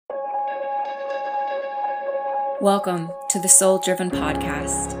Welcome to the Soul Driven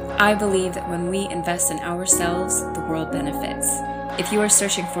Podcast. I believe that when we invest in ourselves, the world benefits. If you are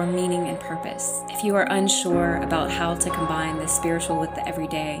searching for meaning and purpose, if you are unsure about how to combine the spiritual with the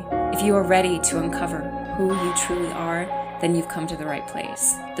everyday, if you are ready to uncover who you truly are, then you've come to the right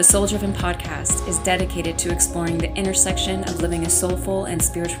place. The Soul Driven Podcast is dedicated to exploring the intersection of living a soulful and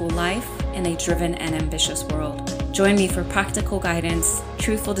spiritual life in a driven and ambitious world. Join me for practical guidance,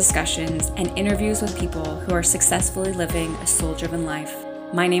 truthful discussions, and interviews with people who are successfully living a soul-driven life.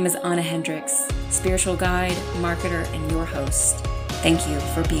 My name is Anna Hendricks, spiritual guide, marketer, and your host. Thank you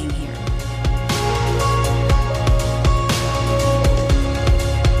for being here.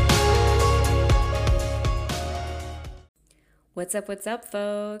 What's up,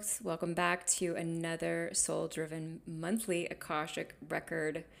 folks? Welcome back to another soul-driven monthly Akashic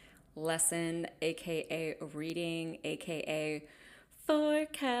Record lesson, aka reading, aka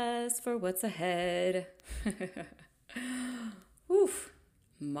forecast for what's ahead. Oof,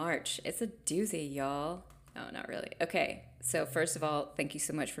 March. It's a doozy, y'all. No, not really. Okay, so first of all, thank you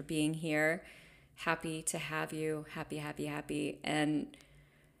so much for being here. Happy to have you. Happy. And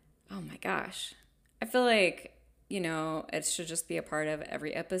oh my gosh, I feel like, it should just be a part of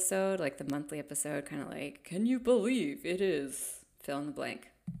every episode, like the monthly episode, kind of like, can you believe it is fill in the blank,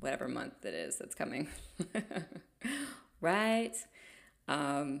 whatever month it is that's coming. Right?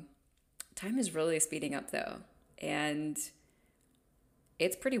 Time is really speeding up though, and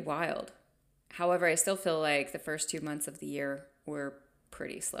it's pretty wild. However, I still feel like the first 2 months of the year were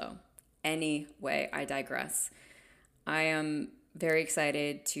pretty slow. Anyway, I digress. I am very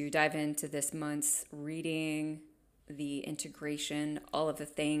excited to dive into this month's reading, the integration, all of the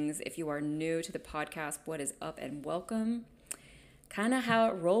things. If you are new to the podcast, what is up and welcome. Kind of how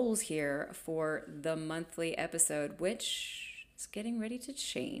it rolls here for the monthly episode, which is getting ready to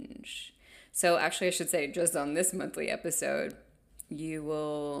change. So actually, I should say just on this monthly episode, you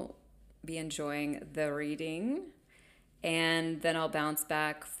will be enjoying the reading, and then I'll bounce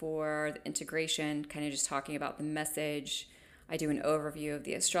back for the integration, kind of just talking about the message. I do an overview of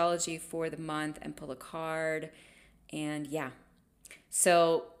the astrology for the month and pull a card. And yeah,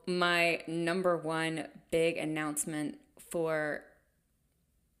 so my number one big announcement for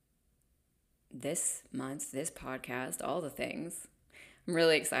this month, this podcast, all the things. I'm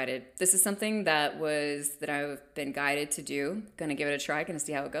really excited. This is something that I've been guided to do. Gonna give it a try, gonna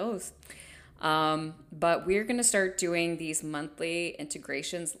see how it goes. But we're gonna start doing these monthly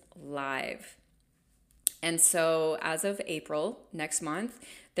integrations live. And so as of April, next month,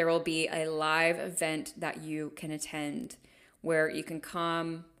 there will be a live event that you can attend where you can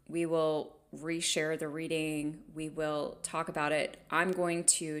come. We will reshare the reading. We will talk about it. I'm going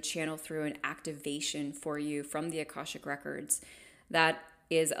to channel through an activation for you from the Akashic Records that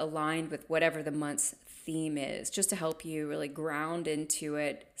is aligned with whatever the month's theme is, just to help you really ground into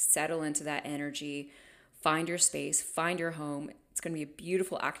it, settle into that energy, find your space, find your home. It's going to be a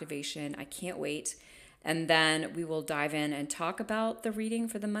beautiful activation. I can't wait. And then we will dive in and talk about the reading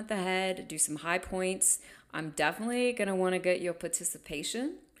for the month ahead, do some high points. I'm definitely going to want to get your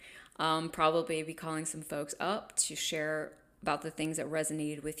participation. Probably be calling some folks up to share about the things that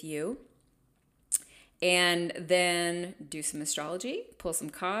resonated with you. And then do some astrology, pull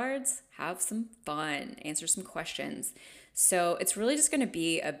some cards, have some fun, answer some questions. So it's really just going to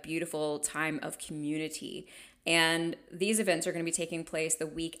be a beautiful time of community. And these events are going to be taking place the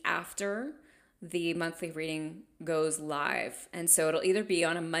week after the monthly reading goes live. And so it'll either be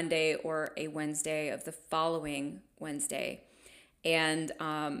on a Monday or a Wednesday of the following Wednesday. And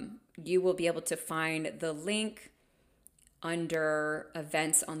you will be able to find the link under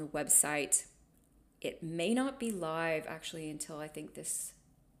events on the website. It may not be live actually until I think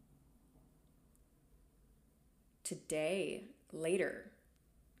later.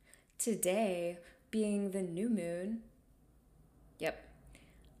 Today being the new moon. Yep.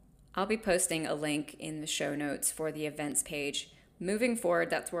 I'll be posting a link in the show notes for the events page. Moving forward,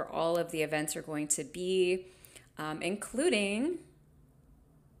 that's where all of the events are going to be, including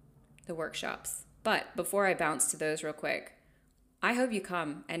the workshops. But before I bounce to those real quick, I hope you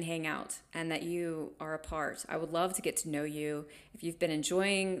come and hang out and that you are a part. I would love to get to know you. If you've been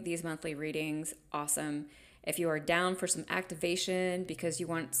enjoying these monthly readings, awesome. If you are down for some activation because you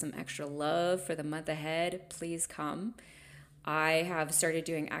want some extra love for the month ahead, please come. I have started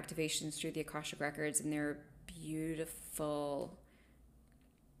doing activations through the Akashic Records, and they're beautiful.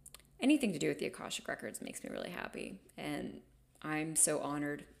 Anything to do with the Akashic Records makes me really happy, and I'm so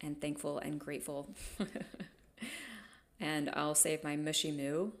honored and thankful and grateful. And I'll save my mushy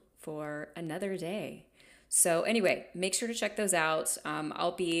moo for another day. So anyway, make sure to check those out.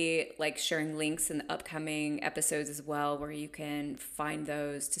 I'll be like sharing links in the upcoming episodes as well, where you can find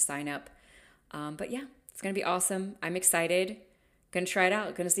those to sign up. But yeah, it's gonna be awesome. I'm excited. Gonna try it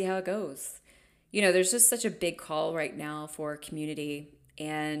out. Gonna see how it goes. There's just such a big call right now for community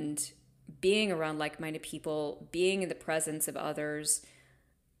and being around like-minded people, being in the presence of others,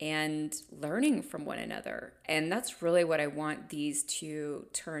 and learning from one another. And that's really what I want these to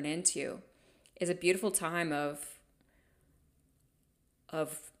turn into, is a beautiful time of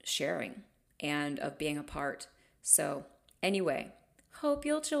sharing and of being a part. So anyway, hope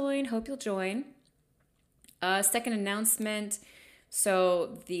you'll join. Second announcement.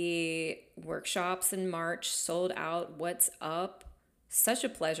 So the workshops in March sold out. What's up? Such a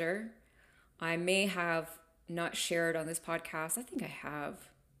pleasure. I may have not shared on this podcast. I think I have.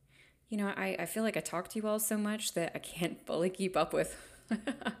 I feel like I talk to you all so much that I can't fully keep up with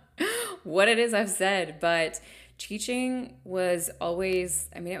what it is I've said. But teaching was always,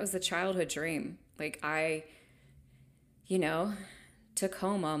 it was a childhood dream. Like I took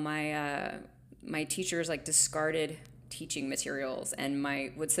home all my teachers like discarded teaching materials and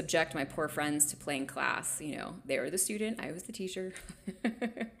would subject my poor friends to playing class. They were the student, I was the teacher.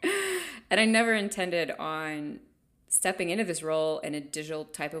 And I never intended on stepping into this role in a digital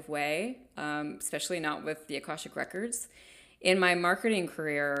type of way, especially not with the Akashic Records. In my marketing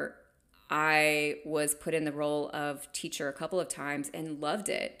career, I was put in the role of teacher a couple of times and loved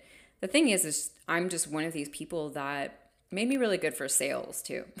it. The thing is I'm just one of these people that made me really good for sales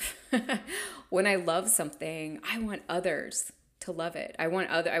too. When I love something, I want others to love it. I want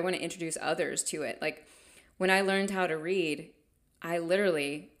to introduce others to it. Like when I learned how to read, I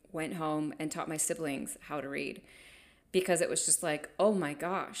literally went home and taught my siblings how to read, because it was just like, oh my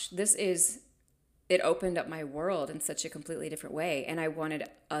gosh, it opened up my world in such a completely different way. And I wanted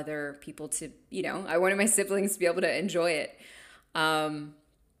other people to, I wanted my siblings to be able to enjoy it. And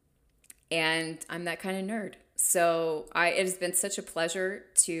I'm that kind of nerd. So it has been such a pleasure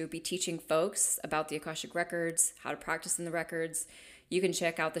to be teaching folks about the Akashic Records, how to practice in the records. You can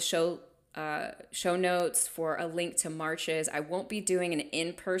check out the show notes for a link to March's. I won't be doing an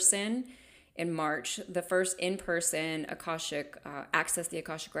in-person in March. The first in-person Akashic Access the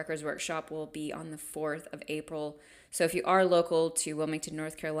Akashic Records workshop will be on the 4th of April. So if you are local to Wilmington,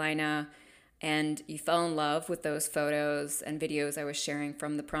 North Carolina, and you fell in love with those photos and videos I was sharing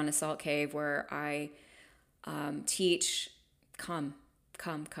from the Prana Salt Cave where I teach, come.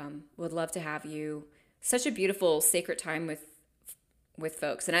 Would love to have you. Such a beautiful sacred time with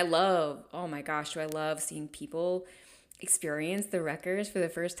folks. And I love, oh my gosh, do I love seeing people experience the records for the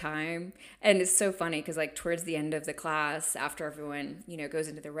first time. And it's so funny because like towards the end of the class, after everyone, goes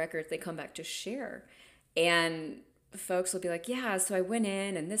into the records, they come back to share. And folks will be like, yeah, so I went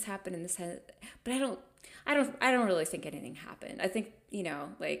in and this happened and this had, but I don't really think anything happened. I think,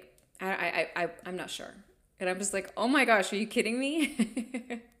 like I'm not sure. And I'm just like, oh my gosh, are you kidding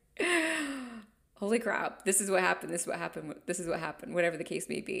me? Holy crap, this is what happened, whatever the case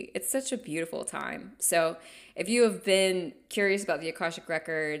may be. It's such a beautiful time. So if you have been curious about the Akashic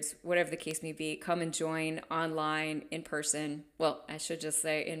Records, whatever the case may be, come and join online, in person. Well, I should just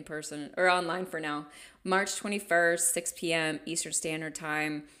say in person or online for now. March 21st, 6 p.m. Eastern Standard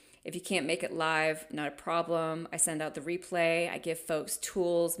Time. If you can't make it live, not a problem. I send out the replay. I give folks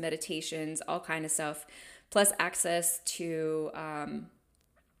tools, meditations, all kind of stuff, plus access to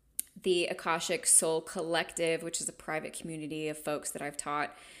the Akashic Soul Collective, which is a private community of folks that I've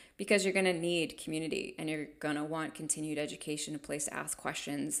taught, because you're going to need community and you're going to want continued education, a place to ask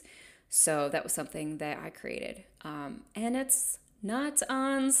questions. So that was something that I created. And it's not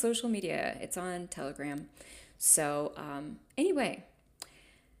on social media. It's on Telegram. So anyway,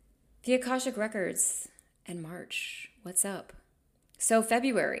 the Akashic Records and March. What's up? So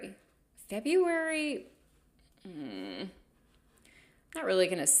February, not really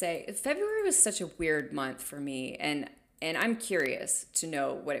going to say. February was such a weird month for me, and I'm curious to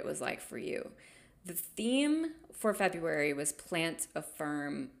know what it was like for you. The theme for February was Plant a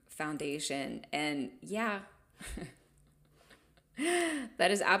Firm Foundation, and yeah, that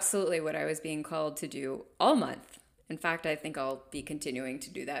is absolutely what I was being called to do all month. In fact, I think I'll be continuing to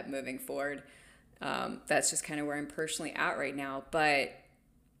do that moving forward. That's just kind of where I'm personally at right now, but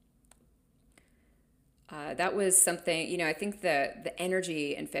that was something, I think the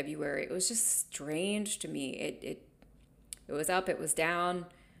energy in February, it was just strange to me. It was up, it was down.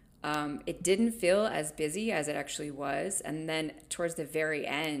 It didn't feel as busy as it actually was. And then towards the very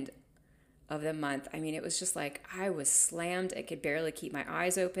end of the month, it was just like I was slammed. I could barely keep my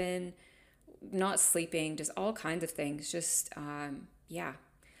eyes open, not sleeping, just all kinds of things. Just, yeah.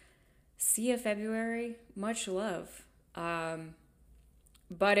 See you February. Much love. Um,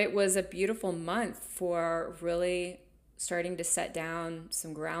 but it was a beautiful month for really starting to set down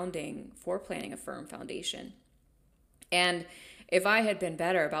some grounding for planning a firm foundation. And if I had been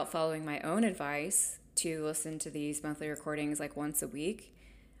better about following my own advice to listen to these monthly recordings like once a week,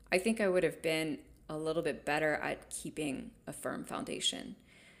 I think I would have been a little bit better at keeping a firm foundation.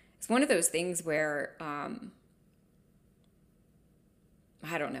 It's one of those things where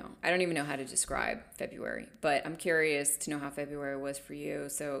I don't know. I don't even know how to describe February, but I'm curious to know how February was for you.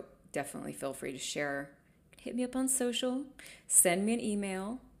 So definitely feel free to share. Hit me up on social, send me an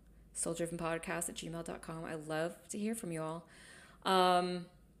email, souldrivenpodcast@gmail.com. I love to hear from you all. Um,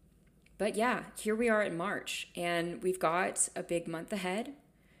 but yeah, here we are in March, and we've got a big month ahead.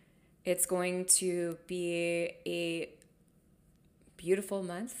 It's going to be a beautiful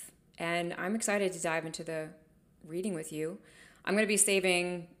month, and I'm excited to dive into the reading with you. I'm going to be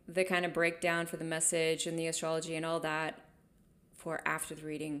saving the kind of breakdown for the message and the astrology and all that for after the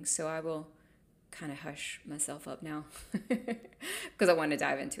reading, so I will kind of hush myself up now because I want to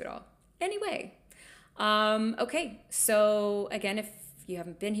dive into it all. Anyway, okay, so again, if you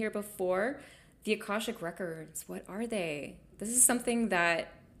haven't been here before, the Akashic Records, what are they? This is something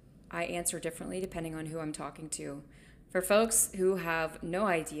that I answer differently depending on who I'm talking to. For folks who have no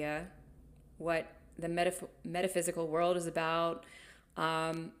idea what the metaphysical world is about,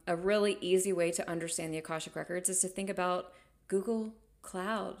 a really easy way to understand the Akashic Records is to think about Google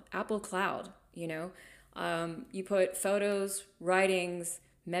Cloud, Apple Cloud. You put photos, writings,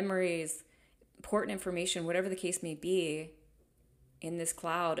 memories, important information, whatever the case may be, in this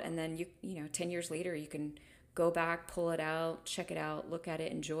cloud, and then 10 years later, you can go back, pull it out, check it out, look at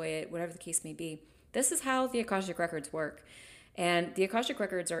it, enjoy it, whatever the case may be. This is how the Akashic Records work. And the Akashic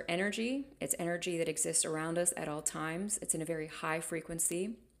Records are energy. It's energy that exists around us at all times. It's in a very high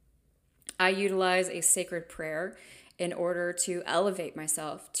frequency. I utilize a sacred prayer in order to elevate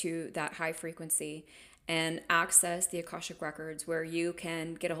myself to that high frequency and access the Akashic Records, where you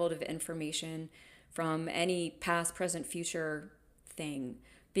can get a hold of information from any past, present, future thing.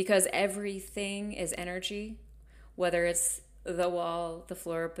 Because everything is energy, whether it's the wall, the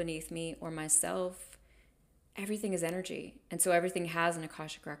floor beneath me, or myself, everything is energy. And so everything has an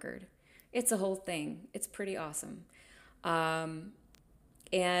Akashic Record. It's a whole thing. It's pretty awesome. And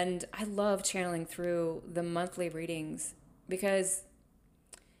I love channeling through the monthly readings because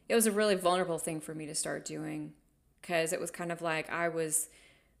it was a really vulnerable thing for me to start doing, because it was kind of like I was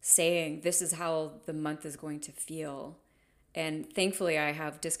saying, this is how the month is going to feel. And thankfully, I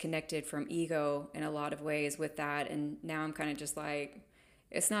have disconnected from ego in a lot of ways with that. And now I'm kind of just like,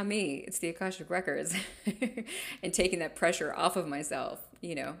 it's not me, it's the Akashic Records. And taking that pressure off of myself.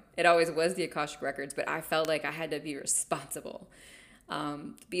 It always was the Akashic Records, but I felt like I had to be responsible.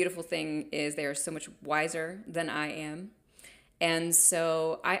 The beautiful thing is they are so much wiser than I am. And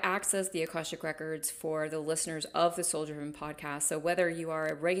so I access the Akashic Records for the listeners of the Soul Driven podcast. So whether you are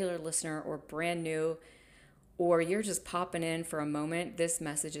a regular listener or brand new, or you're just popping in for a moment, this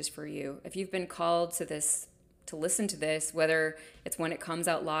message is for you. If you've been called to this, to listen to this, whether it's when it comes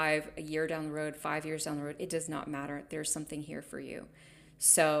out live a year down the road, 5 years down the road, it does not matter. There's something here for you.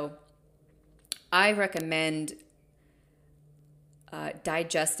 So I recommend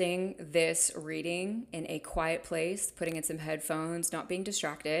digesting this reading in a quiet place, putting in some headphones, not being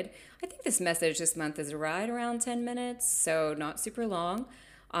distracted. I think this message this month is right around 10 minutes, so not super long.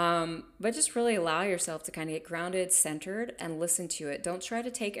 But just really allow yourself to kind of get grounded, centered, and listen to it. Don't try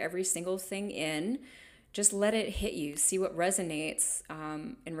to take every single thing in. Just let it hit you. See what resonates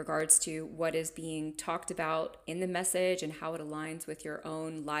in regards to what is being talked about in the message and how it aligns with your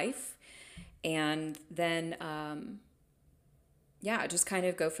own life. And then just kind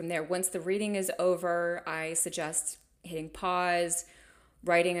of go from there. Once the reading is over, I suggest hitting pause,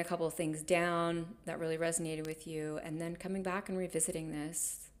 writing a couple of things down that really resonated with you, and then coming back and revisiting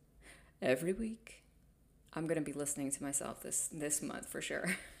this every week. I'm going to be listening to myself this month for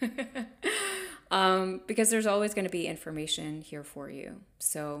sure. Because there's always going to be information here for you.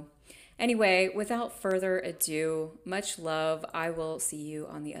 So anyway, without further ado, much love. I will see you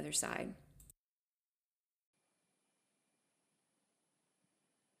on the other side.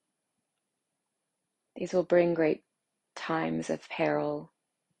 These will bring great times of peril,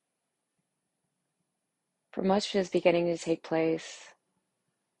 for much is beginning to take place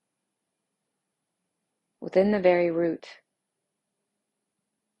within the very root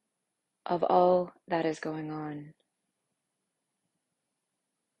of all that is going on.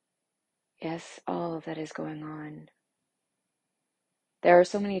 Yes, all that is going on. There are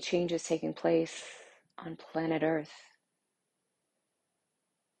so many changes taking place on planet Earth.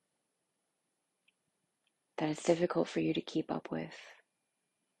 that it's difficult for you to keep up with.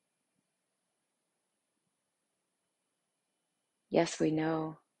 Yes, we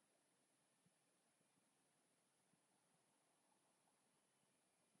know.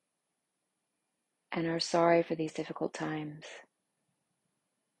 And are sorry for these difficult times.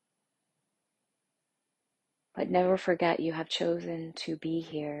 But never forget you have chosen to be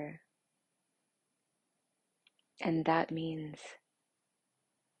here. And that means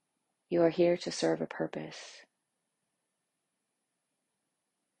you are here to serve a purpose.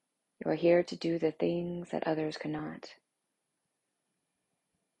 You are here to do the things that others cannot.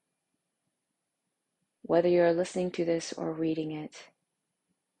 Whether you're listening to this or reading it,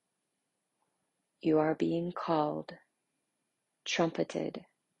 you are being called, trumpeted,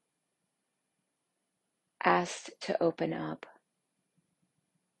 asked to open up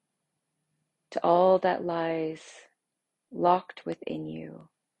to all that lies locked within you.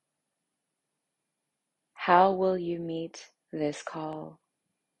 How will you meet this call?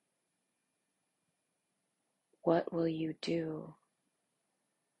 What will you do?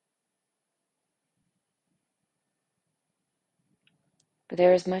 But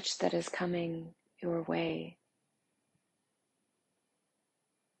there is much that is coming your way,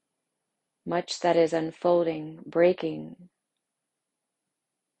 much that is unfolding, breaking.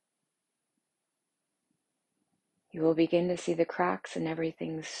 You will begin to see the cracks in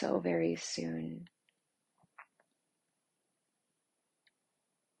everything so very soon.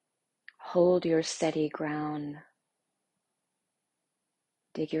 Hold your steady ground.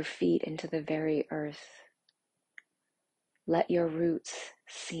 Dig your feet into the very earth. Let your roots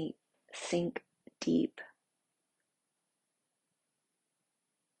sink deep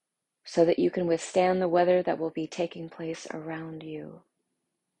so that you can withstand the weather that will be taking place around you.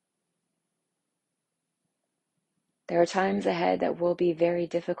 There are times ahead that will be very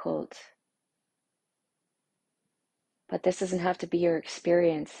difficult, but this doesn't have to be your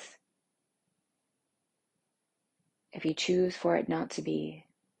experience if you choose for it not to be.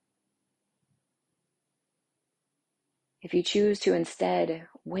 If you choose to instead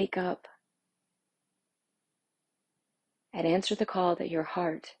wake up and answer the call that your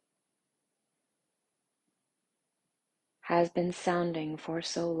heart has been sounding for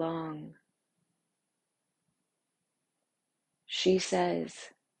so long. She says,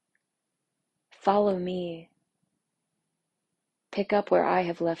 follow me. Pick up where I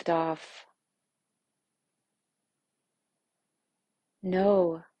have left off.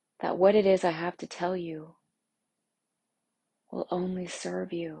 Know that what it is I have to tell you will only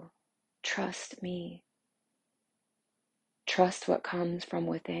serve you. Trust me. Trust what comes from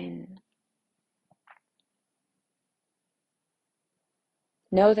within.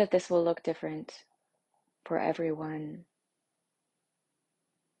 Know that this will look different for everyone.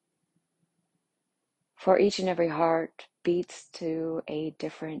 For each and every heart beats to a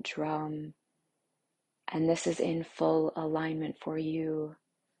different drum, and this is in full alignment for you.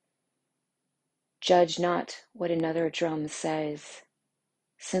 Judge not what another drum says.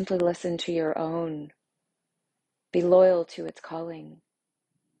 Simply listen to your own. Be loyal to its calling.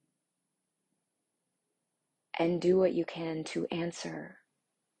 And do what you can to answer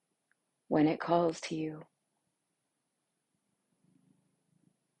when it calls to you.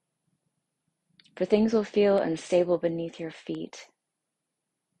 For things will feel unstable beneath your feet.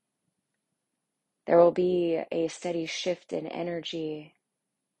 There will be a steady shift in energy,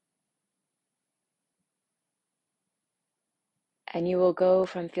 and you will go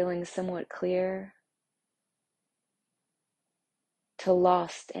from feeling somewhat clear to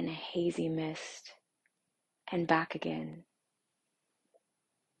lost in a hazy mist, and back again,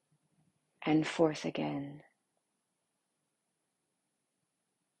 and forth again.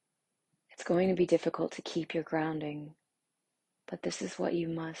 It's going to be difficult to keep your grounding, but this is what you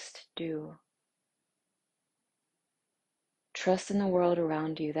must do. Trust in the world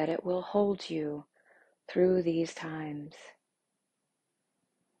around you that it will hold you through these times.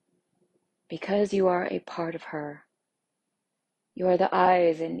 Because you are a part of her. You are the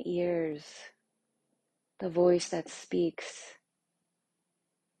eyes and ears, the voice that speaks.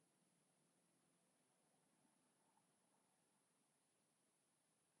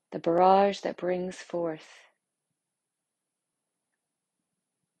 The barrage that brings forth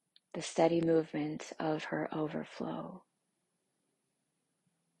the steady movement of her overflow.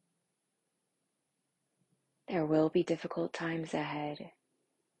 There will be difficult times ahead.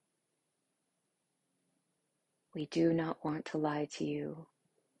 We do not want to lie to you,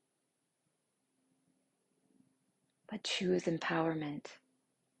 but choose empowerment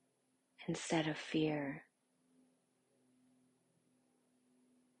instead of fear.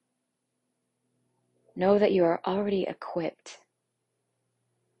 Know that you are already equipped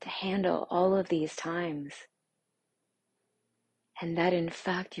to handle all of these times, and that in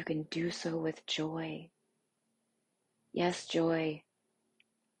fact you can do so with joy. Yes, joy.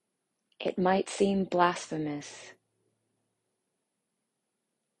 It might seem blasphemous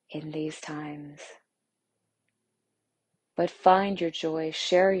in these times, but find your joy,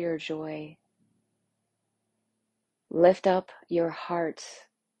 share your joy, lift up your hearts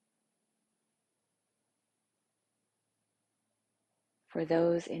for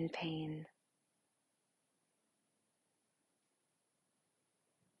those in pain.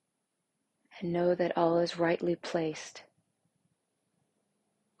 And know that all is rightly placed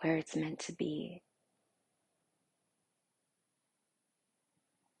where it's meant to be.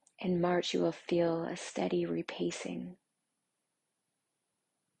 In March, you will feel a steady repacing.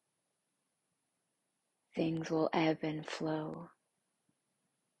 Things will ebb and flow.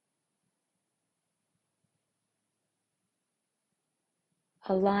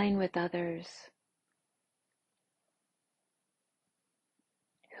 Align with others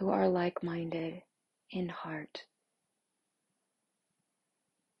who are like-minded in heart.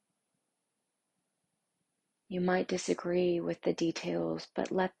 You might disagree with the details,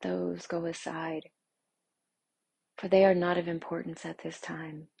 but let those go aside, for they are not of importance at this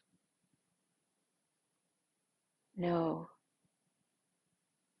time. No.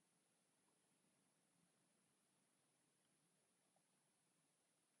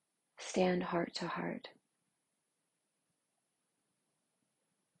 Stand heart to heart.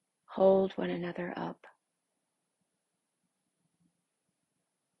 Hold one another up.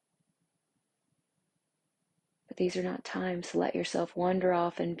 But these are not times to let yourself wander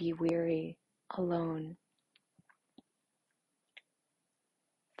off and be weary, alone.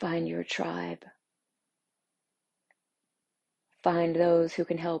 Find your tribe. Find those who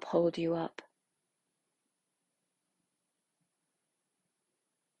can help hold you up.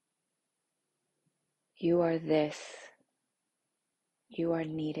 You are this. You are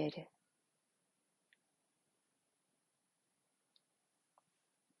needed.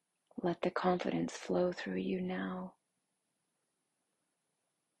 Let the confidence flow through you now.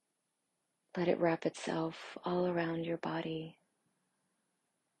 Let it wrap itself all around your body.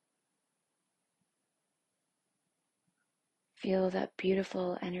 Feel that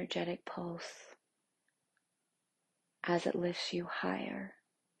beautiful energetic pulse as it lifts you higher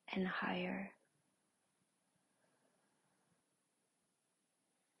and higher.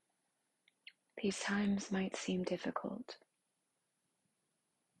 These times might seem difficult,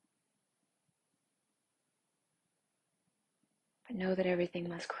 but know that everything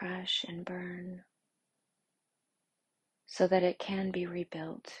must crash and burn so that it can be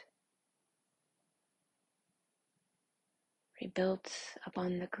rebuilt. Rebuilt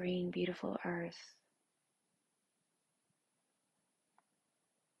upon the green, beautiful earth.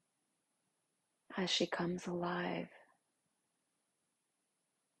 As she comes alive,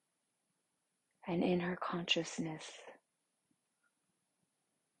 and in her consciousness,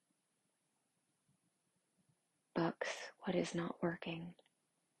 bucks what is not working.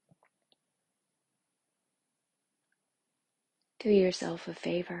 Do yourself a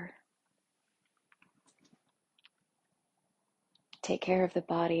favor. Take care of the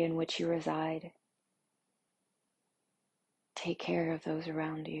body in which you reside. Take care of those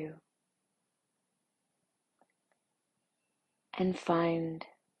around you. And find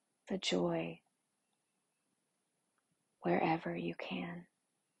the joy wherever you can.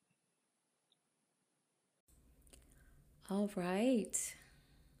 All right.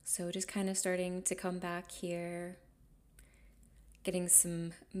 So just kind of starting to come back here, getting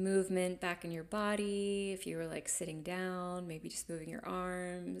some movement back in your body. If you were like sitting down, maybe just moving your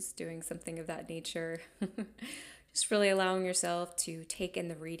arms, doing something of that nature. Just really allowing yourself to take in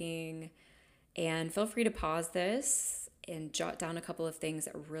the reading, and feel free to pause this and jot down a couple of things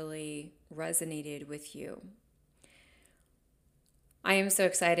that really resonated with you. I am so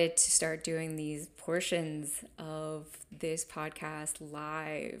excited to start doing these portions of this podcast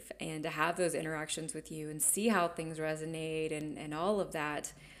live and to have those interactions with you and see how things resonate and all of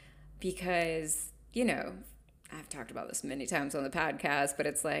that. Because, I've talked about this many times on the podcast, but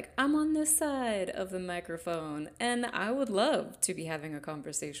it's like I'm on this side of the microphone and I would love to be having a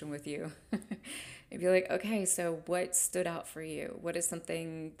conversation with you. And be like, okay, so what stood out for you? What is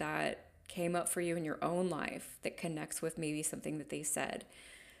something that came up for you in your own life that connects with maybe something that they said?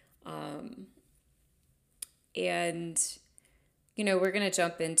 And we're going to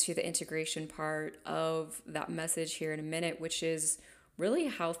jump into the integration part of that message here in a minute, which is really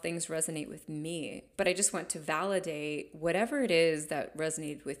how things resonate with me. But I just want to validate whatever it is that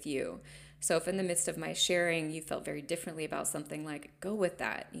resonated with you. So if in the midst of my sharing, you felt very differently about something, like go with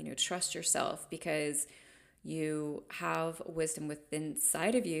that, trust yourself because you have wisdom within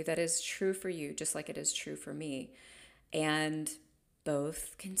inside of you that is true for you, just like it is true for me. And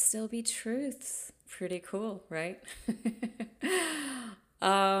both can still be truths. Pretty cool, right?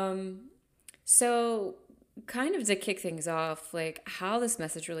 um, so, kind of to kick things off, like how this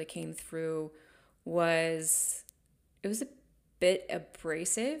message really came through was it was a bit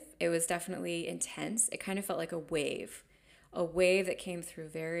abrasive. It was definitely intense. It kind of felt like a wave that came through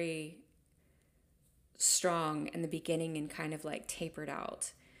very strong in the beginning and kind of like tapered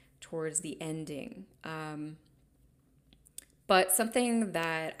out towards the ending. But something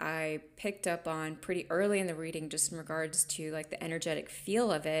that I picked up on pretty early in the reading, just in regards to like the energetic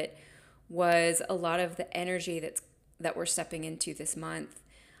feel of it, was a lot of the energy that we're stepping into this month,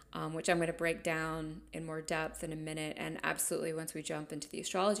 which I'm going to break down in more depth in a minute, and absolutely once we jump into the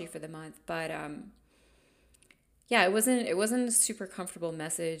astrology for the month. But yeah, it wasn't a super comfortable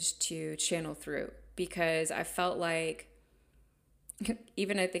message to channel through because I felt like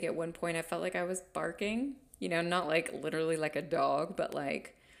even I think at one point I felt like I was barking, not like literally like a dog, but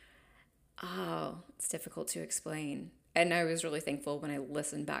like, oh, it's difficult to explain. And I was really thankful when I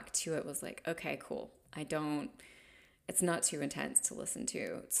listened back to it, was like, okay, cool. It's not too intense to listen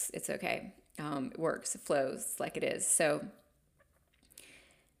to. It's okay. It works, it flows like it is. So,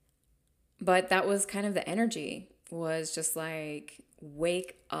 but that was kind of the energy, was just like,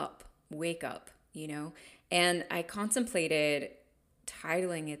 wake up, And I contemplated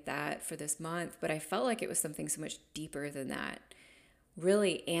titling it that for this month, but I felt like it was something so much deeper than that.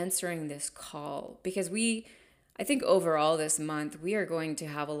 Really answering this call, because I think overall this month, we are going to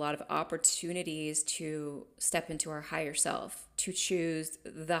have a lot of opportunities to step into our higher self, to choose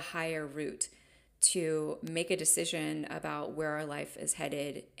the higher route, to make a decision about where our life is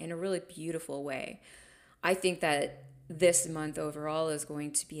headed in a really beautiful way. I think that this month overall is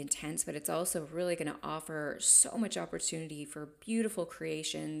going to be intense, but it's also really going to offer so much opportunity for beautiful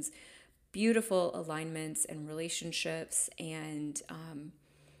creations, beautiful alignments and relationships. And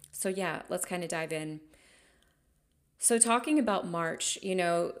so, yeah, let's kind of dive in. So, talking about March,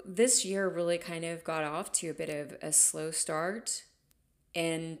 this year really kind of got off to a bit of a slow start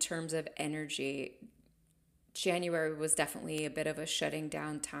in terms of energy. January was definitely a bit of a shutting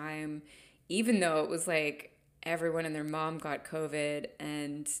down time, even though it was like everyone and their mom got COVID.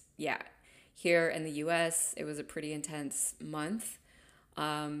 And yeah, here in the US, it was a pretty intense month.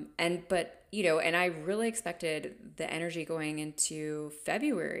 And I really expected the energy going into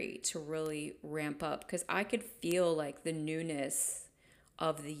February to really ramp up because I could feel like the newness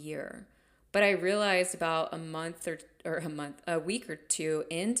of the year. But I realized about a week or two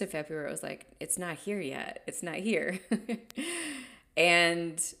into February, I was like, it's not here yet. It's not here.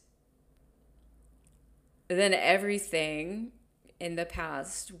 And then everything in the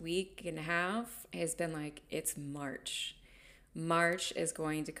past week and a half has been like, it's March. March is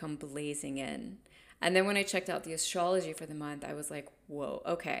going to come blazing in. And then when I checked out the astrology for the month, I was like, whoa,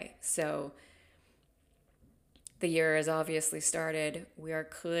 okay. So the year has obviously started. We are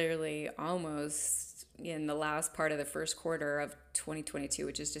clearly almost in the last part of the first quarter of 2022,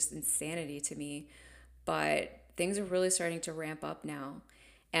 which is just insanity to me. But things are really starting to ramp up now.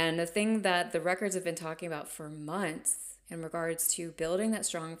 And the thing that the records have been talking about for months in regards to building that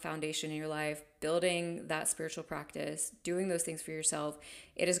strong foundation in your life, building that spiritual practice, doing those things for yourself,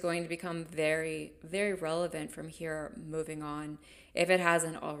 it is going to become very, very relevant from here moving on, if it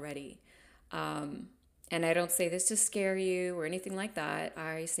hasn't already. And I don't say this to scare you or anything like that.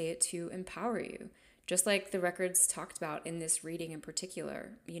 I say it to empower you, just like the records talked about in this reading in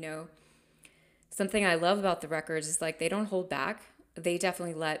particular. Something I love about the records is like they don't hold back. They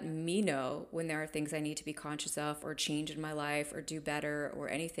definitely let me know when there are things I need to be conscious of or change in my life or do better or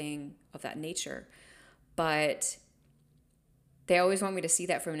anything of that nature. But they always want me to see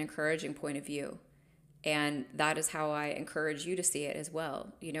that from an encouraging point of view. And that is how I encourage you to see it as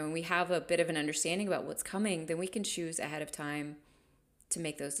well. When we have a bit of an understanding about what's coming, then we can choose ahead of time to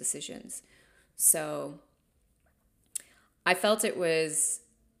make those decisions. So I felt it was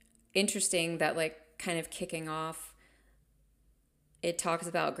interesting that, like, kind of kicking off, it talks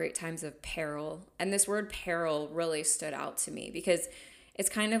about great times of peril. And this word peril really stood out to me because it's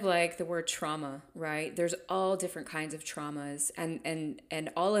kind of like the word trauma, right? There's all different kinds of traumas, and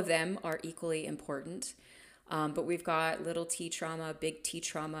all of them are equally important. But we've got little t trauma, big T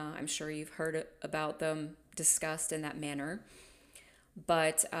trauma. I'm sure you've heard about them discussed in that manner.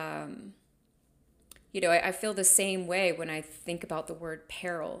 But, I feel the same way when I think about the word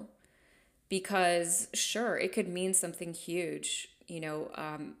peril, because sure, it could mean something huge.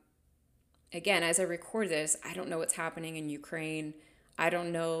 again, as I record this, I don't know what's happening in Ukraine. I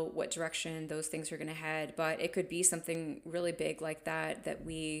don't know what direction those things are going to head, but it could be something really big like that that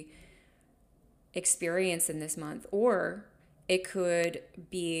we experience in this month. Or it could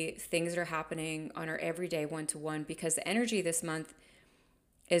be things that are happening on our everyday one-to-one, because the energy this month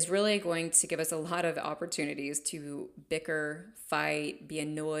is really going to give us a lot of opportunities to bicker, fight, be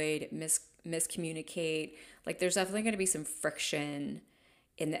annoyed, miscommunicate. Like there's definitely going to be some friction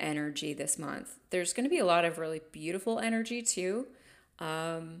in the energy this month. There's going to be a lot of really beautiful energy too.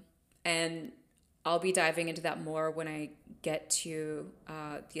 And I'll be diving into that more when I get to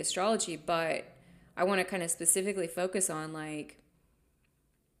the astrology, but I want to kind of specifically focus on like,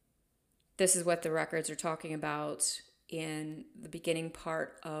 this is what the records are talking about in the beginning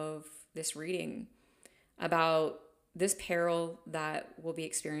part of this reading about this peril that we'll be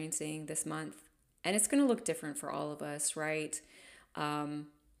experiencing this month. And it's going to look different for all of us, right? But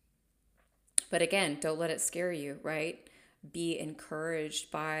again, don't let it scare you, right? Be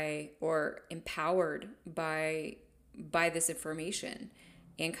encouraged by or empowered by this information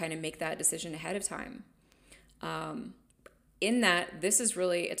and kind of make that decision ahead of time. In that, this is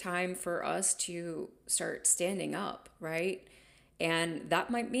really a time for us to start standing up, right? And that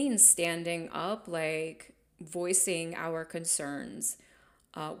might mean standing up, like voicing our concerns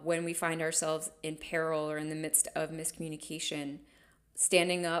when we find ourselves in peril or in the midst of miscommunication.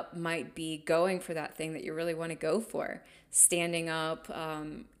 Standing up might be going for that thing that you really want to go for. Standing up,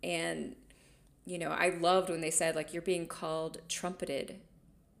 and, you know, I loved when they said, like, you're being called trumpeted,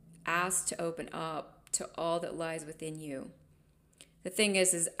 asked to open up to all that lies within you. The thing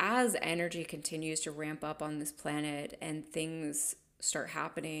is as energy continues to ramp up on this planet and things start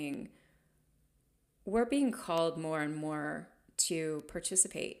happening, we're being called more and more to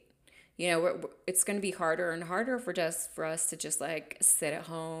participate. You know, it's going to be harder and harder for us to just like sit at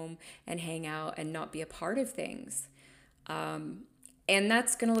home and hang out and not be a part of things. And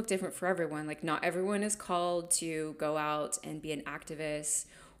that's going to look different for everyone. Like not everyone is called to go out and be an activist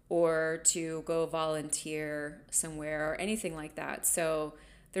or to go volunteer somewhere or anything like that. So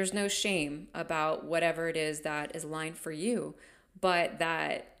there's no shame about whatever it is that is aligned for you, but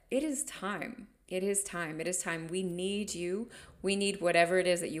that it is time. It is time. It is time. We need you. We need whatever it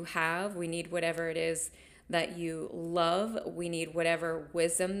is that you have. We need whatever it is that you love. We need whatever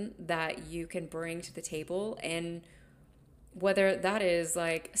wisdom that you can bring to the table. And whether that is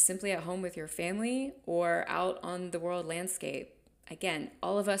like simply at home with your family or out on the world landscape. Again,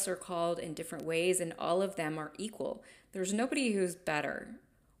 all of us are called in different ways and all of them are equal. There's nobody who's better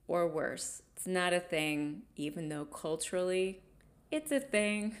or worse. It's not a thing, even though culturally it's a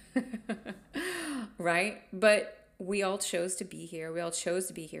thing, right? But we all chose to be here. We all chose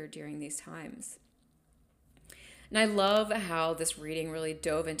to be here during these times. And I love how this reading really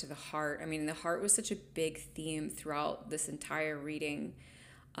dove into the heart. I mean, the heart was such a big theme throughout this entire reading.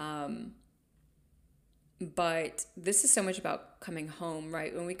 But this is so much about coming home,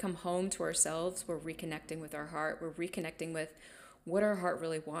 right? When we come home to ourselves, we're reconnecting with our heart. We're reconnecting with what our heart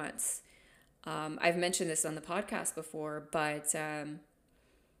really wants. I've mentioned this on the podcast before, but,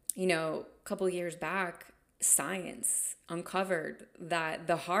 you know, a couple of years back, science uncovered that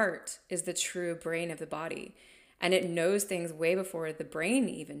the heart is the true brain of the body. And it knows things way before the brain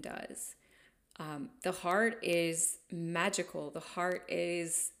even does. The heart is magical. The heart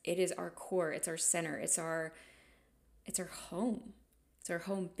is our core. It's our center. It's our home. It's our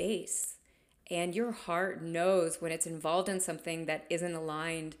home base. And your heart knows when it's involved in something that isn't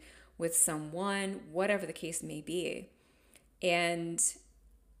aligned with someone, whatever the case may be. And,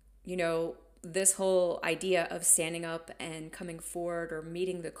 you know, this whole idea of standing up and coming forward or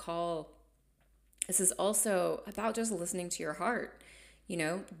meeting the call, this is also about just listening to your heart. You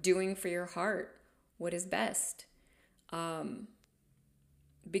know, doing for your heart what is best.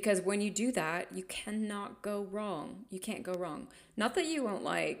 Because when you do that, you cannot go wrong. You can't go wrong. Not that you won't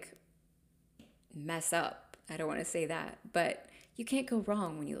like mess up. I don't want to say that, but you can't go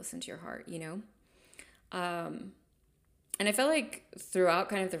wrong when you listen to your heart, you know? And I felt like throughout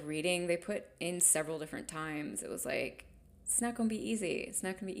kind of the reading, they put in several different times. It was like, it's not going to be easy. It's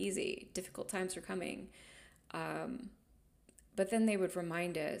not going to be easy. Difficult times are coming. But then they would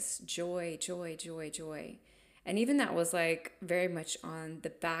remind us, joy, joy, joy, joy. And even that was like very much on the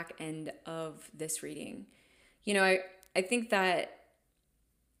back end of this reading. You know, I think that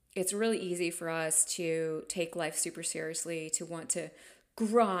it's really easy for us to take life super seriously, to want to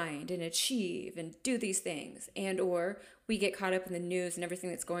grind and achieve and do these things. And or we get caught up in the news and everything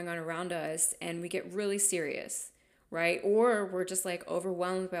that's going on around us and we get really serious, right? Or we're just like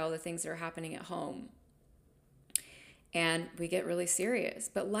overwhelmed by all the things that are happening at home. and we get really serious.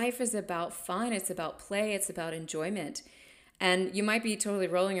 But life is about fun, it's about play, it's about enjoyment. And you might be totally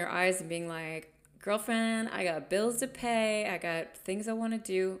rolling your eyes and being like, girlfriend, I got bills to pay, I got things I want to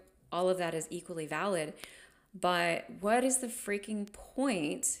do. All of that is equally valid. But what is the freaking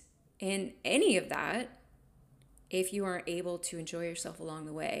point in any of that if you aren't able to enjoy yourself along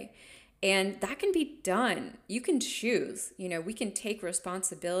the way? And that can be done. You can choose. We can take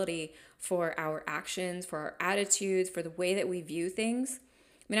responsibility for our actions, for our attitudes, for the way that we view things.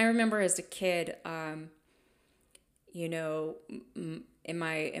 I mean, I remember as a kid, in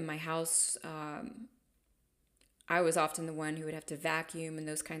my house, I was often the one who would have to vacuum and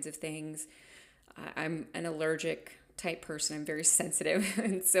those kinds of things. I'm an allergic type person. I'm very sensitive.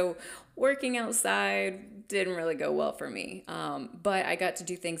 And so working outside didn't really go well for me. But I got to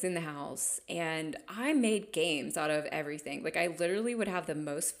do things in the house, and I made games out of everything. Like, I literally would have the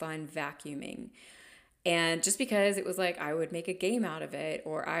most fun vacuuming. And just because it was like I would make a game out of it,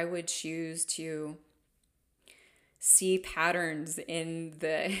 or I would choose to see patterns in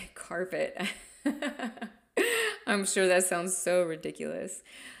the carpet. I'm sure that sounds so ridiculous.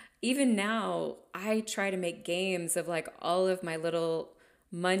 Even now, I try to make games of like all of my little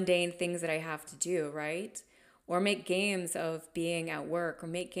mundane things that I have to do, right? Or make games of being at work, or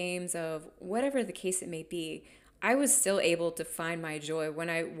make games of whatever the case it may be. I was still able to find my joy when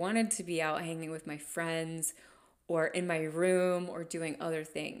I wanted to be out hanging with my friends, or in my room, or doing other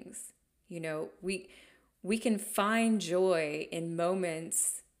things. We can find joy in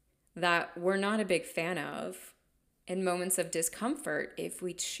moments that we're not a big fan of, in moments of discomfort, if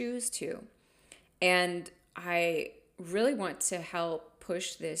we choose to. And I really want to help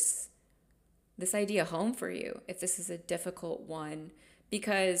push this idea home for you if this is a difficult one,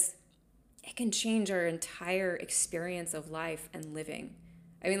 because it can change our entire experience of life and living.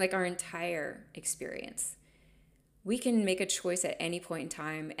 I mean, like, our entire experience. We can make a choice at any point in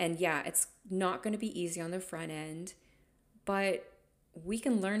time. And yeah, it's not going to be easy on the front end, but we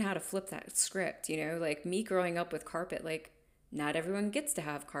can learn how to flip that script. Like me growing up with carpet, like, not everyone gets to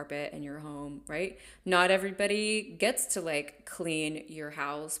have carpet in your home, right? Not everybody gets to like clean your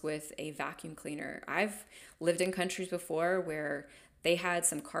house with a vacuum cleaner. I've lived in countries before where they had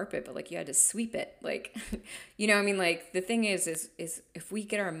some carpet, but like you had to sweep it. Like, I mean, like, the thing is if we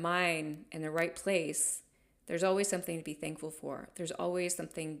get our mind in the right place, there's always something to be thankful for. There's always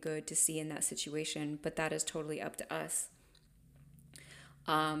something good to see in that situation, but that is totally up to us.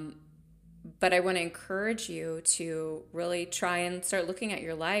 But I want to encourage you to really try and start looking at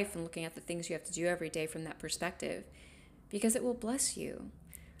your life and looking at the things you have to do every day from that perspective, because it will bless you.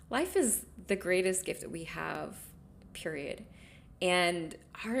 Life is the greatest gift that we have, period. And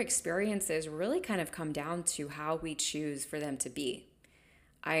our experiences really kind of come down to how we choose for them to be.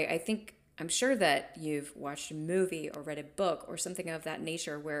 I'm sure that you've watched a movie or read a book or something of that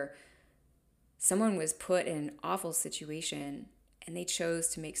nature where someone was put in an awful situation and they chose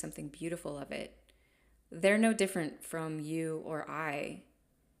to make something beautiful of it. They're no different from you or I,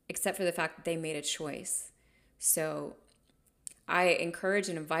 except for the fact that they made a choice. So I encourage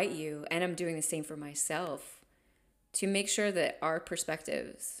and invite you, and I'm doing the same for myself, to make sure that our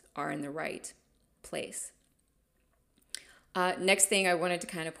perspectives are in the right place. Next thing I wanted to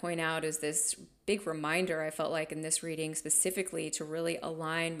kind of point out is this big reminder I felt like in this reading specifically to really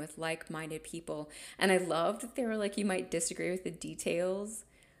align with like-minded people. And I loved that they were like, you might disagree with the details,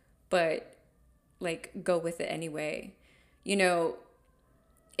 but like go with it anyway.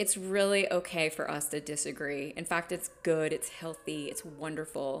 It's really okay for us to disagree. In fact, it's good, it's healthy, it's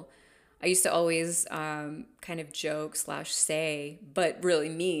wonderful. I used to always kind of joke / say, but really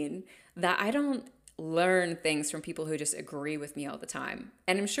mean, that I don't learn things from people who just agree with me all the time.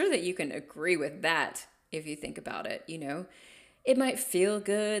 And I'm sure that you can agree with that if you think about it. It might feel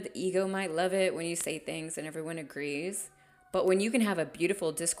good, the ego might love it when you say things and everyone agrees. But when you can have a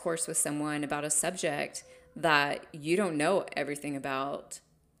beautiful discourse with someone about a subject that you don't know everything about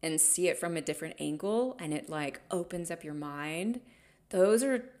and see it from a different angle, and it like opens up your mind, those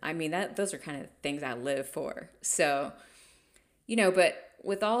are kind of things I live for. So, but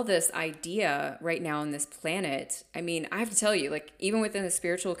with all this idea right now on this planet, I have to tell you, like, even within the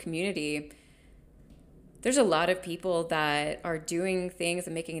spiritual community, there's a lot of people that are doing things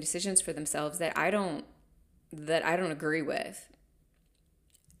and making decisions for themselves that I don't agree with,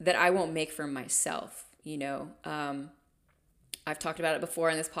 that I won't make for myself. I've talked about it before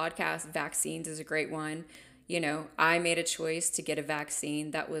on this podcast. Vaccines is a great one. I made a choice to get a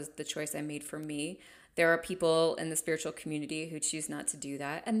vaccine. That was the choice I made for me. There are people in the spiritual community who choose not to do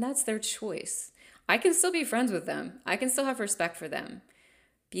that, and that's their choice. I can still be friends with them. I can still have respect for them,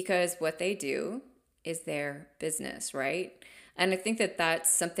 because what they do is their business, right? And I think that that's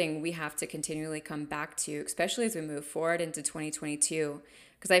something we have to continually come back to, especially as we move forward into 2022.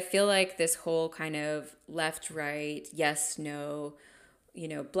 Because I feel like this whole kind of left, right, yes, no,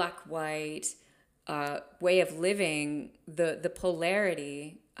 black, white way of living, the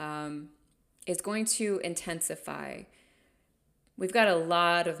polarity is going to intensify. We've got a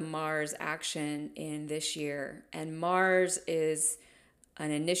lot of Mars action in this year, and Mars is an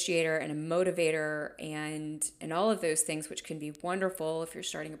initiator and a motivator and all of those things, which can be wonderful if you're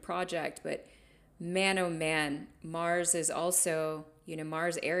starting a project. But man, oh man, Mars is also,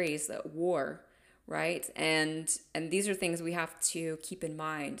 Mars Aries, that war, right? And these are things we have to keep in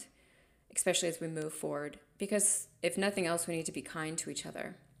mind, especially as we move forward, because if nothing else, we need to be kind to each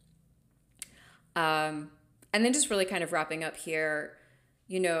other. And then just really kind of wrapping up here,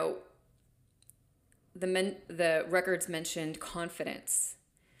 you know, the records mentioned confidence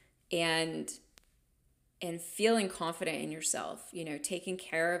and feeling confident in yourself, taking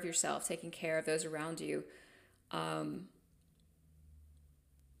care of yourself, taking care of those around you. When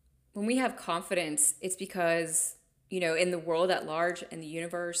we have confidence, it's because, in the world at large, in the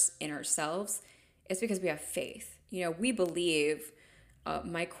universe, in ourselves, it's because we have faith. We believe,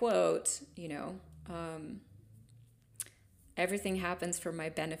 my quote, everything happens for my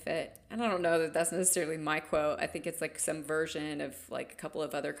benefit. And I don't know that that's necessarily my quote. I think it's like some version of like a couple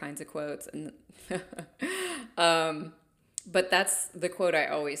of other kinds of quotes. And but that's the quote I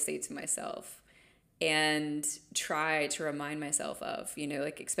always say to myself and try to remind myself of,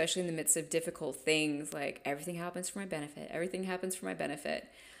 like especially in the midst of difficult things, like everything happens for my benefit. Everything happens for my benefit.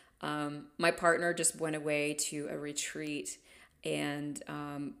 My partner just went away to a retreat and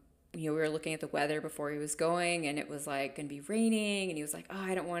we were looking at the weather before he was going, and it was like going to be raining, and he was like, "Oh,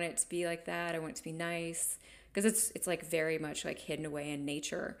 I don't want it to be like that. I want it to be nice," because it's like very much like hidden away in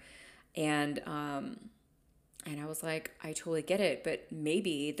nature, and I was like, "I totally get it, but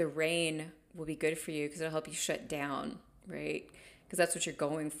maybe the rain will be good for you because it'll help you shut down, right? Because that's what you're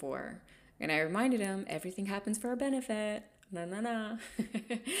going for." And I reminded him, everything happens for our benefit. No, no, no.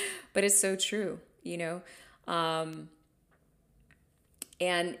 But it's so true,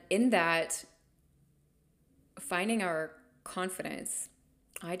 And in that, finding our confidence,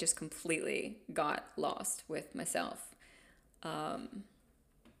 I just completely got lost with myself.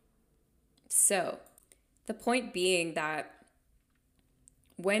 So, the point being that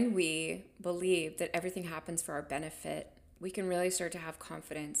when we believe that everything happens for our benefit, we can really start to have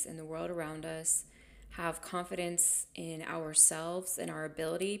confidence in the world around us, have confidence in ourselves and our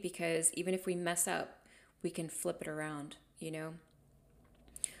ability, because even if we mess up, we can flip it around.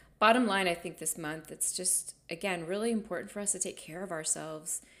 Bottom line, I think this month, it's just, again, really important for us to take care of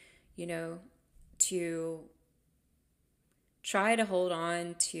ourselves, to try to hold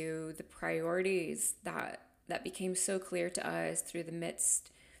on to the priorities that became so clear to us through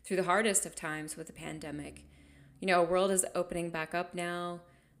the hardest of times with the pandemic. Our world is opening back up now.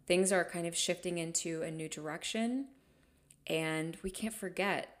 Things are kind of shifting into a new direction, and we can't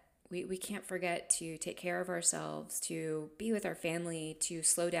forget. We can't forget to take care of ourselves, to be with our family, to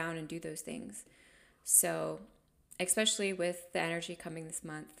slow down and do those things. So, especially with the energy coming this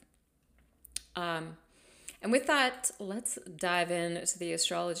month. And with that, let's dive into the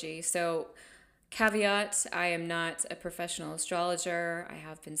astrology. So, caveat, I am not a professional astrologer. I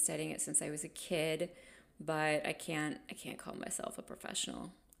have been studying it since I was a kid, but I can't call myself a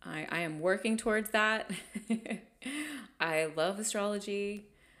professional. I am working towards that. I love astrology.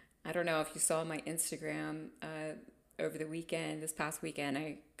 I don't know if you saw my Instagram over the weekend, this past weekend,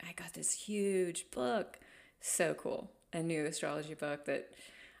 I got this huge book. So cool. A new astrology book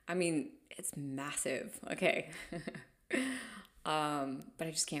it's massive. Okay. But I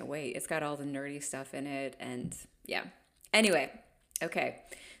just can't wait. It's got all the nerdy stuff in it. And yeah. Anyway. Okay.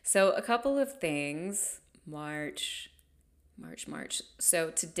 So a couple of things. March. So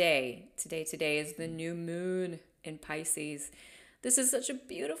today is the new moon in Pisces. This is such a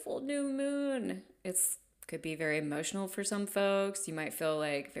beautiful new moon. It's could be very emotional for some folks. You might feel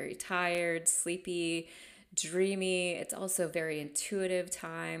like very tired, sleepy, dreamy. It's also a very intuitive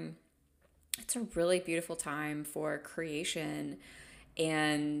time. It's a really beautiful time for creation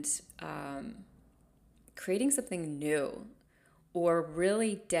and creating something new, or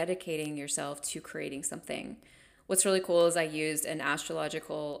really dedicating yourself to creating something. What's really cool is I used an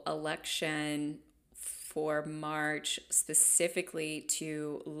astrological election for March specifically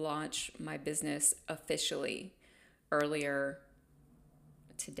to launch my business officially earlier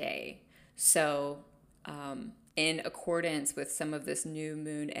today. So, in accordance with some of this new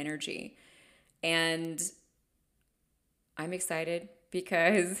moon energy. And I'm excited.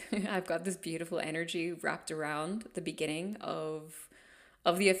 because I've got this beautiful energy wrapped around the beginning of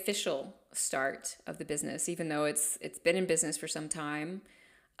the official start of the business, even though it's been in business for some time.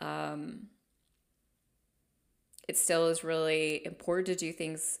 Um, it still is really important to do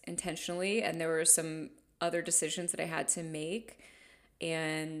things intentionally, and there were some other decisions that I had to make,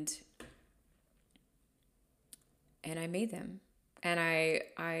 and I made them. And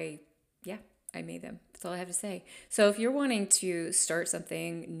yeah, I made them. That's all I have to say. So if you're wanting to start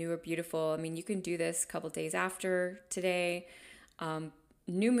something new or beautiful, I mean, you can do this a couple days after today.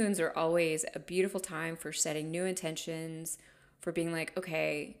 New moons are always a beautiful time for setting new intentions, for being like,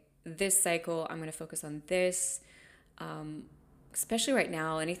 okay, this cycle, I'm going to focus on this. Especially right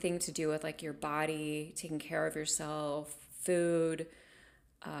now, anything to do with like your body, taking care of yourself, food,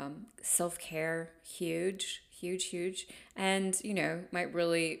 self-care, huge, huge, huge. And, might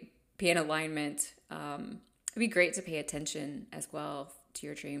really be in alignment. It'd be great to pay attention as well to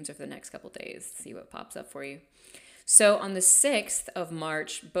your dreams over the next couple days, see what pops up for you. So on the 6th of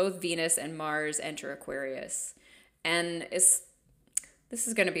March, both Venus and Mars enter Aquarius. And this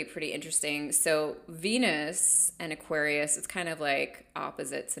is going to be pretty interesting. So Venus and Aquarius, it's kind of like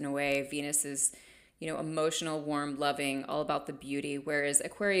opposites in a way. Venus is, emotional, warm, loving, all about the beauty, whereas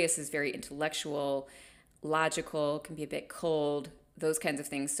Aquarius is very intellectual, logical, can be a bit cold, those kinds of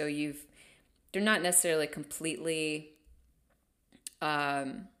things. So they're not necessarily completely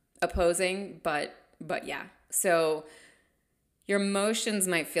opposing, but yeah. So your emotions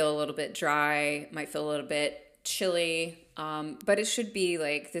might feel a little bit dry, might feel a little bit chilly, but it should be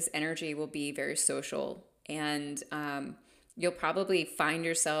like this energy will be very social, and you'll probably find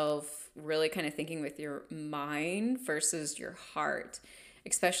yourself really kind of thinking with your mind versus your heart,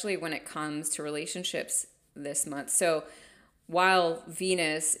 especially when it comes to relationships this month. So while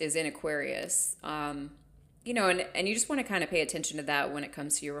Venus is in Aquarius, and you just want to kind of pay attention to that when it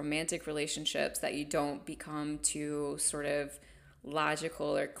comes to your romantic relationships, that you don't become too sort of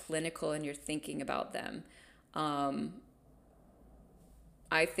logical or clinical in your thinking about them.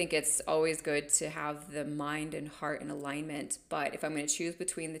 I think it's always good to have the mind and heart in alignment, but if I'm going to choose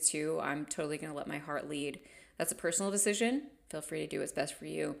between the two, I'm totally going to let my heart lead. That's a personal decision. Feel free to do what's best for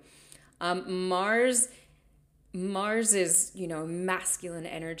you. Mars is, masculine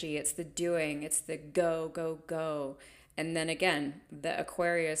energy. It's the doing, it's the go, go, go. And then again, the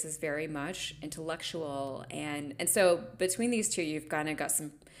Aquarius is very much intellectual. And so between these two, you've kind of got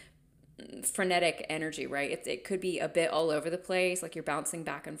some frenetic energy, right? It could be a bit all over the place, like you're bouncing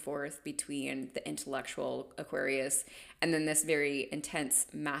back and forth between the intellectual Aquarius and then this very intense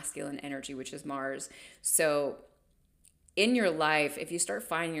masculine energy, which is Mars. So in your life, if you start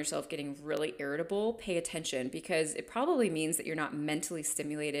finding yourself getting really irritable, pay attention, because it probably means that you're not mentally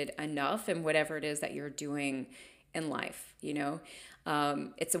stimulated enough in whatever it is that you're doing in life.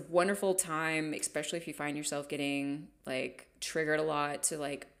 It's a wonderful time, especially if you find yourself getting like triggered a lot, to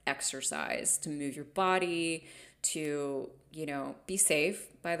like exercise, to move your body, to, be safe,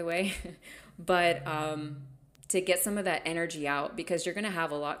 by the way, but to get some of that energy out, because you're going to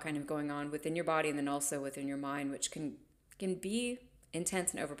have a lot kind of going on within your body and then also within your mind, which can be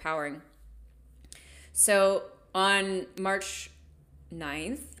intense and overpowering. So on March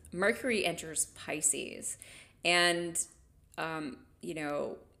 9th, Mercury enters Pisces. And,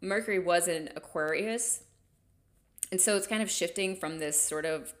 Mercury was in Aquarius. And so it's kind of shifting from this sort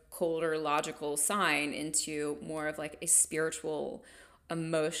of colder, logical sign into more of like a spiritual,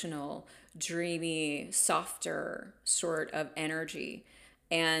 emotional, dreamy, softer sort of energy.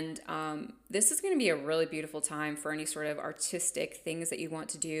 And this is going to be a really beautiful time for any sort of artistic things that you want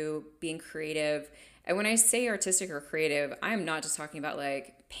to do, being creative. And when I say artistic or creative, I am not just talking about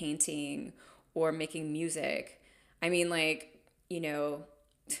like painting or making music. I mean, like,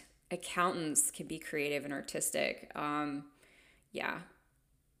 accountants can be creative and artistic. Yeah.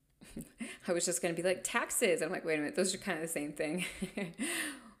 I was just going to be like taxes. I'm like, wait a minute, those are kind of the same thing.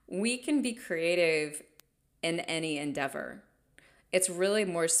 We can be creative in any endeavor. It's really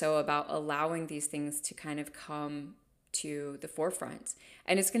more so about allowing these things to kind of come to the forefront.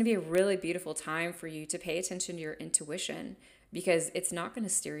 And it's going to be a really beautiful time for you to pay attention to your intuition, because it's not going to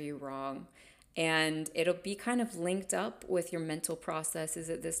steer you wrong. And it'll be kind of linked up with your mental processes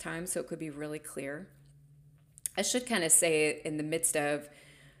at this time, so it could be really clear. I should kind of say, in the midst of,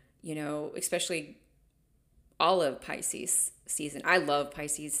 especially all of Pisces season. I love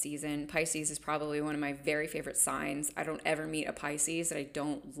Pisces season. Pisces is probably one of my very favorite signs. I don't ever meet a Pisces that I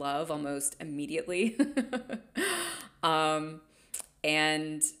don't love almost immediately.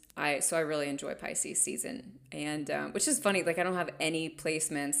 And I really enjoy Pisces season. And which is funny, like I don't have any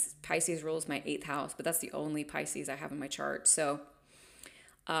placements. Pisces rules my 8th house, but that's the only Pisces I have in my chart. So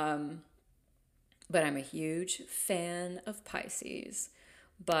But I'm a huge fan of Pisces.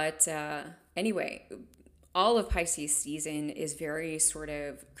 But anyway, all of Pisces season is very sort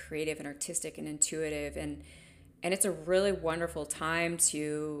of creative and artistic and intuitive, and it's a really wonderful time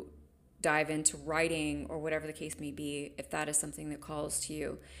to dive into writing or whatever the case may be, if that is something that calls to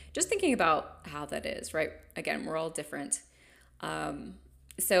you. Just thinking about how that is, right? Again, we're all different.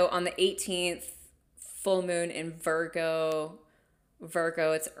 So on the 18th, full moon in Virgo.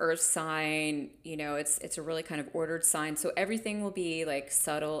 Virgo, it's earth sign, it's a really kind of ordered sign. So everything will be like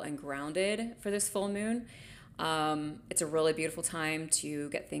subtle and grounded for this full moon. It's a really beautiful time to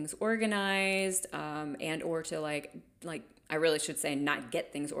get things organized, and or to like I really should say not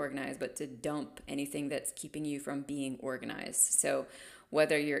get things organized, but to dump anything that's keeping you from being organized. So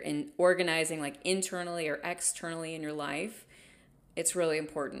whether you're in organizing like internally or externally in your life, it's really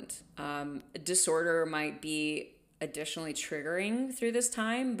important. Disorder might be additionally triggering through this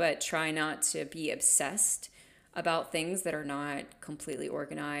time, but try not to be obsessed about things that are not completely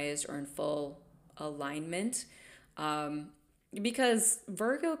organized or in full alignment. Because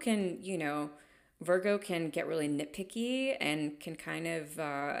Virgo can get really nitpicky and can kind of,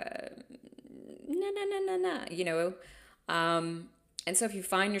 and so if you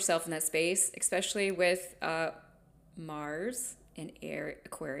find yourself in that space, especially with Mars in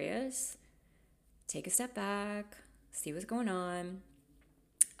Aquarius, take a step back, see what's going on.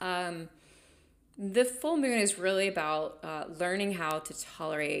 The full moon is really about learning how to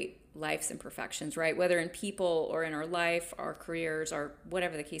tolerate life's imperfections, right? Whether in people or in our life, our careers, or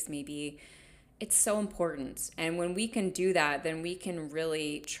whatever the case may be. It's so important. And when we can do that, then we can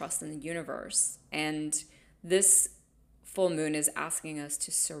really trust in the universe. And this full moon is asking us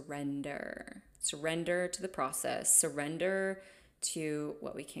to surrender. Surrender to the process. Surrender to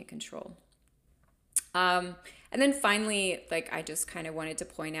what we can't control. And then finally, like I just kind of wanted to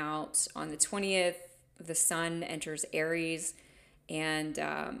point out, on the 20th, the sun enters Aries. And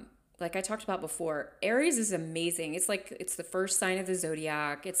like I talked about before, Aries is amazing. It's the first sign of the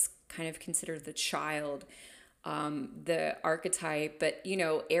zodiac. It's kind of considered the child, the archetype. But,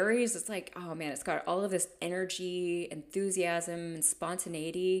 Aries is like, oh man, it's got all of this energy, enthusiasm, and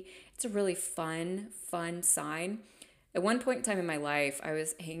spontaneity. It's a really fun sign. At one point in time in my life, I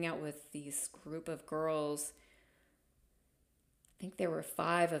was hanging out with these group of girls. I think there were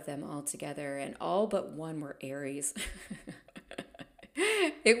 5 of them all together, and all but one were Aries.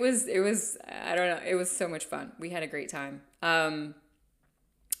 It was, I don't know, it was so much fun. We had a great time.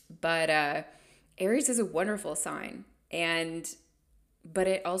 But Aries is a wonderful sign, but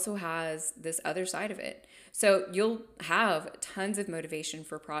it also has this other side of it. So you'll have tons of motivation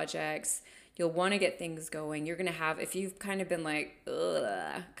for projects. You'll want to get things going. You're going to have, if you've kind of been like,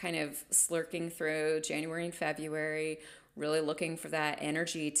 kind of slurking through January and February, really looking for that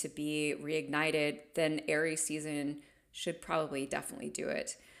energy to be reignited, then Aries season should probably definitely do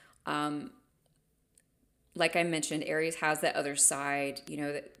it. Like I mentioned, Aries has that other side,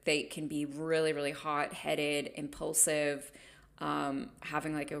 that they can be really, really hot-headed, impulsive,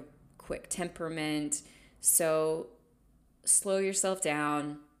 having like a quick temperament. So slow yourself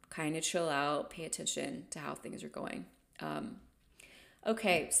down, kind of chill out, pay attention to how things are going.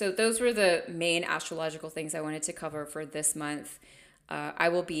 Okay, so those were the main astrological things I wanted to cover for this month. I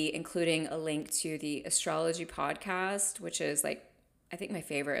will be including a link to the astrology podcast, which is I think my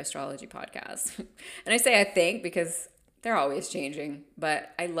favorite astrology podcast. And I say I think because they're always changing,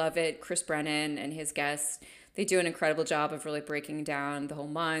 but I love it. Chris Brennan and his guests, they do an incredible job of really breaking down the whole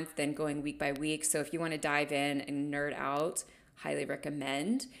month, then going week by week. So if you want to dive in and nerd out, highly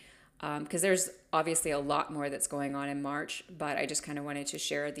recommend. Because there's obviously a lot more that's going on in March, but I just kind of wanted to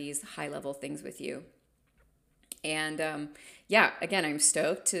share these high-level things with you. And again, I'm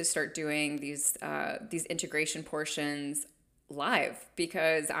stoked to start doing these integration portions live,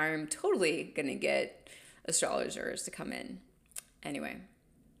 because I'm totally gonna get astrologers to come in. Anyway,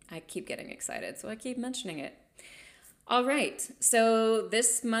 I keep getting excited, so I keep mentioning it. All right, so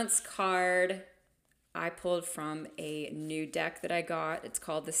this month's card I pulled from a new deck that I got. It's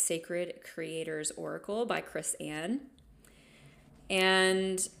called the Sacred Creators Oracle by Chris Ann.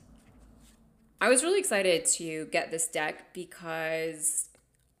 And I was really excited to get this deck because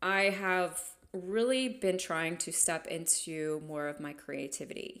I have really been trying to step into more of my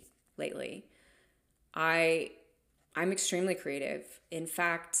creativity lately. I'm extremely creative. In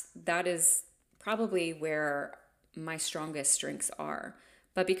fact, that is probably where my strongest strengths are.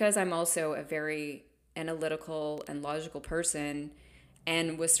 But because I'm also a very analytical and logical person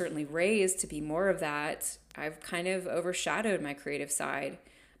and was certainly raised to be more of that, I've kind of overshadowed my creative side.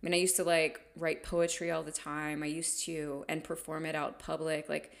 mean, I used to like write poetry all the time. I used to and perform it out public.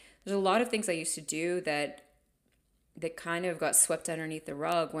 Like there's a lot of things I used to do that kind of got swept underneath the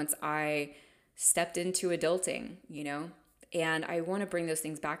rug once I stepped into adulting, you know? And I want to bring those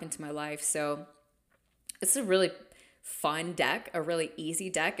things back into my life. So it's a really fun deck, a really easy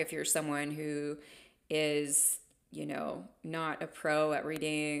deck if you're someone who is, you know, not a pro at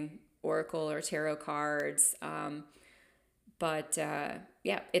reading oracle or tarot cards.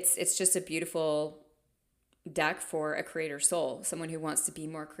 Yeah, it's just a beautiful deck for a creator soul, someone who wants to be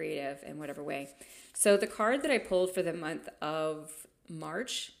more creative in whatever way. So the card that I pulled for the month of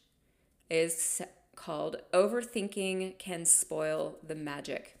March is called Overthinking Can Spoil the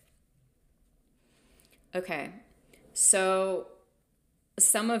Magic. Okay, so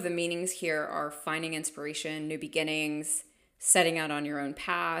some of the meanings here are finding inspiration, new beginnings, setting out on your own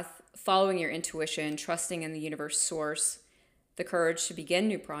path, following your intuition, trusting in the universe source, the courage to begin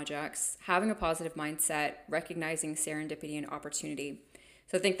new projects, having a positive mindset, recognizing serendipity and opportunity.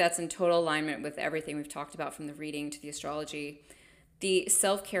 So I think that's in total alignment with everything we've talked about from the reading to the astrology. The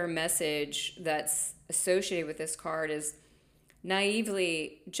self-care message that's associated with this card is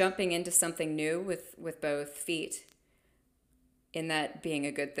naively jumping into something new with both feet, in that being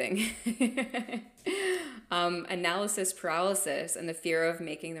a good thing. Analysis paralysis and the fear of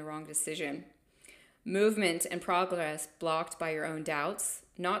making the wrong decision. Movement and progress blocked by your own doubts,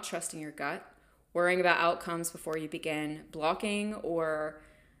 not trusting your gut, worrying about outcomes before you begin, blocking or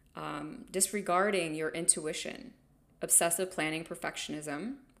disregarding your intuition, obsessive planning,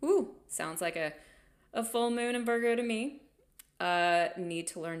 perfectionism. Ooh, sounds like a full moon in Virgo to me. Need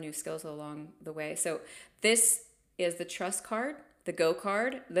to learn new skills along the way. So this is the trust card, the go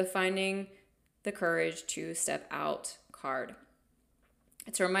card, the finding the courage to step out card.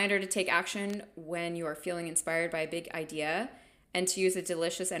 It's a reminder to take action when you are feeling inspired by a big idea and to use the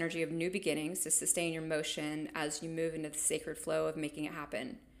delicious energy of new beginnings to sustain your motion as you move into the sacred flow of making it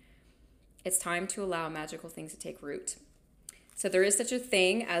happen. It's time to allow magical things to take root. So there is such a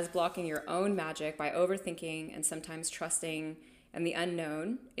thing as blocking your own magic by overthinking and sometimes trusting, and the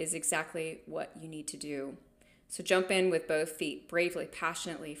unknown is exactly what you need to do. So jump in with both feet, bravely,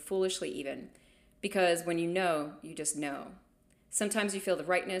 passionately, foolishly even, because when you just know. Sometimes you feel the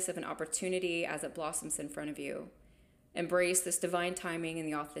rightness of an opportunity as it blossoms in front of you. Embrace this divine timing and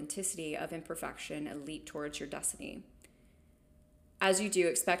the authenticity of imperfection and leap towards your destiny. As you do,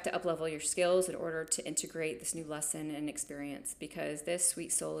 expect to uplevel your skills in order to integrate this new lesson and experience, because this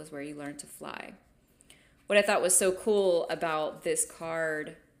sweet soul is where you learn to fly. What I thought was so cool about this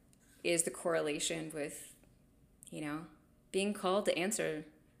card is the correlation with, being called to answer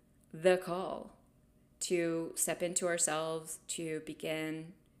the call, to step into ourselves, to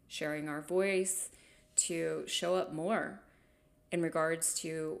begin sharing our voice, to show up more in regards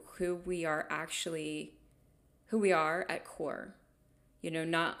to who we are at core.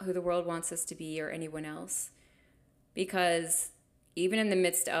 Not who the world wants us to be or anyone else. Because even in the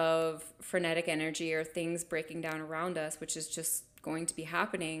midst of frenetic energy or things breaking down around us, which is just going to be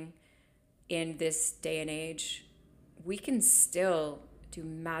happening in this day and age, we can still do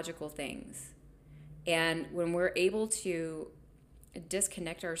magical things. And when we're able to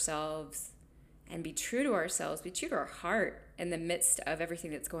disconnect ourselves and be true to ourselves, be true to our heart in the midst of everything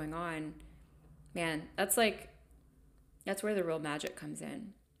that's going on, man, that's where the real magic comes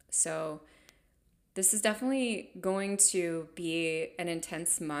in. So this is definitely going to be an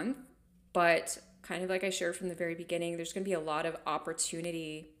intense month, but kind of like I shared from the very beginning, there's going to be a lot of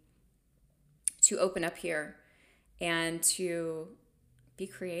opportunity to open up here and to be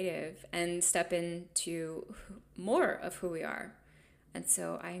creative and step into more of who we are. And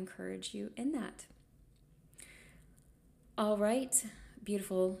so I encourage you in that. All right,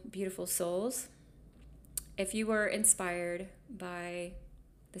 beautiful, beautiful souls. If you were inspired by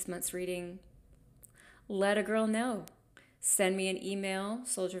this month's reading, let a girl know. Send me an email,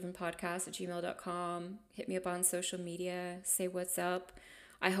 soldrivenpodcast@gmail.com. Hit me up on social media. Say what's up.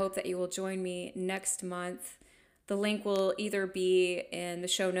 I hope that you will join me next month. The link will either be in the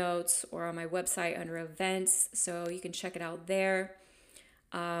show notes or on my website under events, so you can check it out there.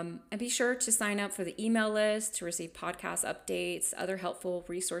 And be sure to sign up for the email list to receive podcast updates, other helpful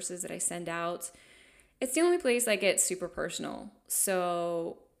resources that I send out. It's the only place I get super personal.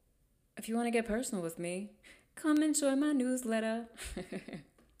 So if you want to get personal with me, come and join my newsletter.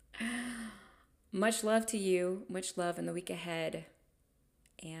 Much love to you. Much love in the week ahead.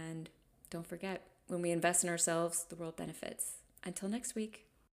 And don't forget, when we invest in ourselves, the world benefits. Until next week.